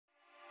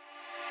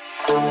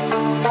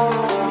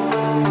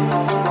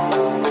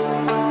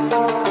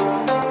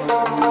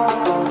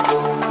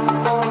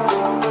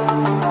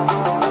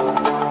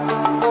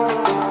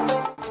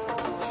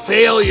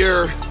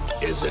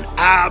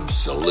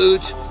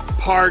absolute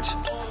part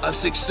of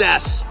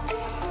success.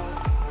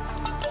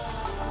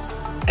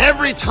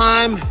 Every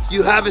time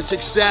you have a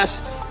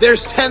success,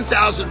 there's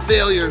 10,000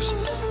 failures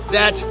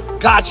that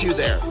got you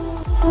there.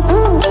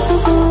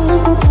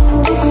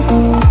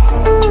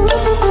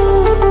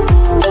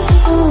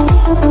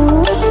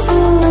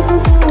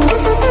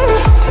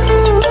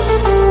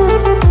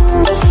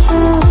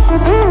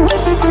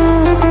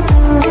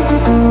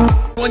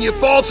 When you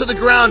fall to the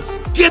ground,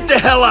 get the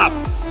hell up.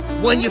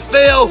 When you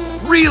fail,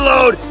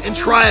 reload and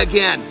try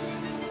again.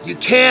 You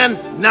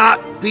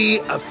cannot be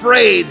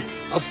afraid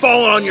of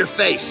falling on your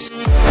face.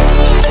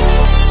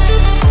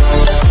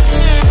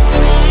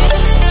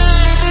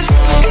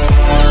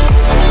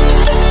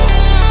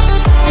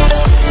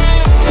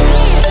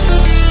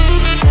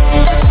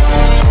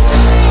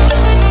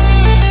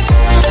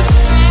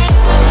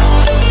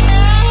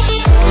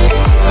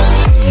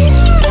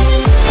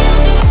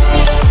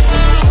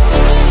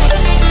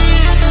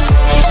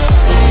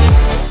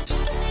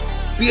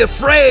 Be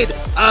afraid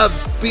of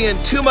being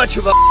too much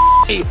of a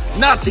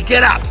not to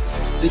get up,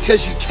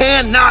 because you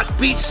cannot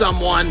beat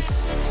someone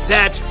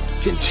that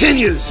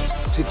continues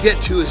to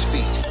get to his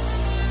feet.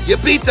 You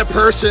beat the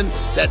person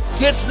that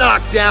gets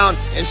knocked down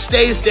and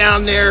stays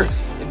down there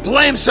and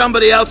blames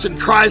somebody else and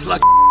cries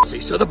like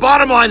a. So the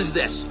bottom line is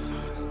this: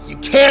 you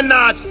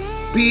cannot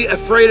be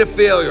afraid of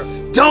failure.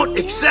 Don't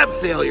accept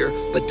failure,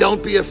 but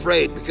don't be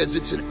afraid, because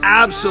it's an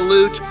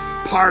absolute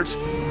part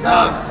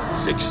of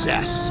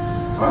success.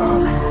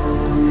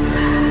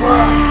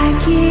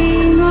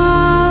 Lacking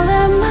all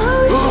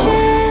emotion,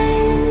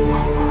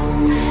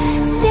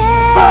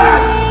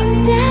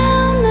 staring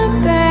down the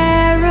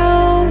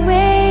barrel,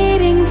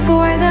 waiting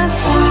for the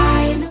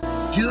final.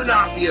 Do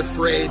not be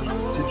afraid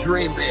to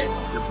dream big.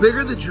 The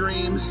bigger the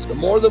dreams, the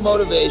more the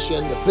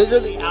motivation, the bigger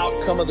the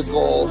outcome of the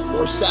goal, the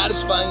more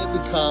satisfying it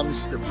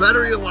becomes, the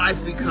better your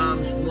life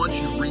becomes once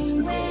you reach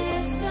the goal.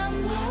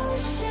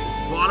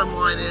 The bottom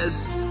line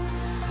is,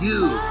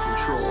 you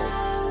control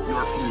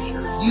your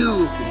future.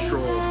 You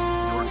control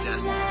your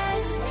destiny.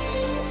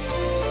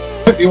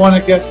 If you want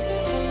to get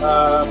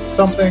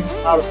something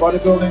out of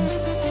bodybuilding,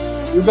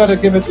 you've got to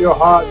give it your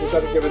heart, you've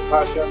got to give it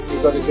passion,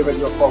 you've got to give it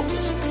your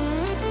focus.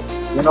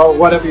 You know,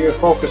 whatever you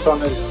focus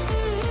on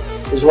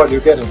is what you're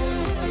getting.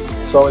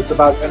 So it's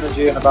about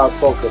energy and about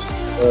focus.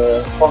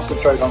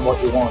 Concentrate on what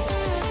you want.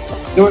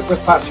 Do it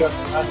with passion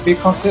and be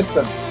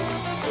consistent.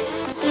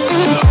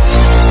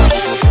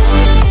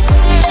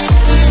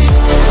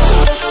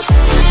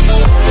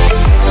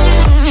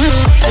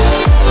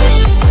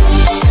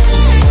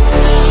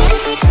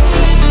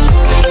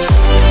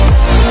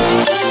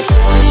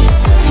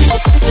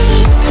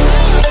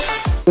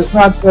 It's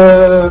not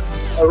a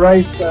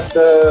race and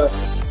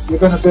you're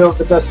going to build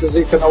the best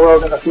physique in the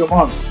world in a few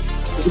months.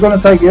 It's going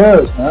to take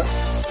years, man.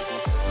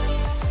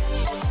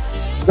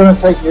 It's going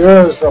to take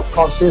years of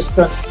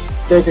consistent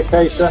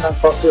dedication and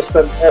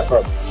consistent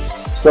effort.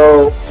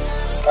 So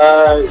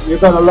you've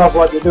got to love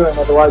what you're doing,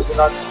 otherwise you're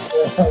not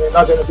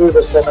going to do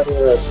this for many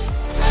years.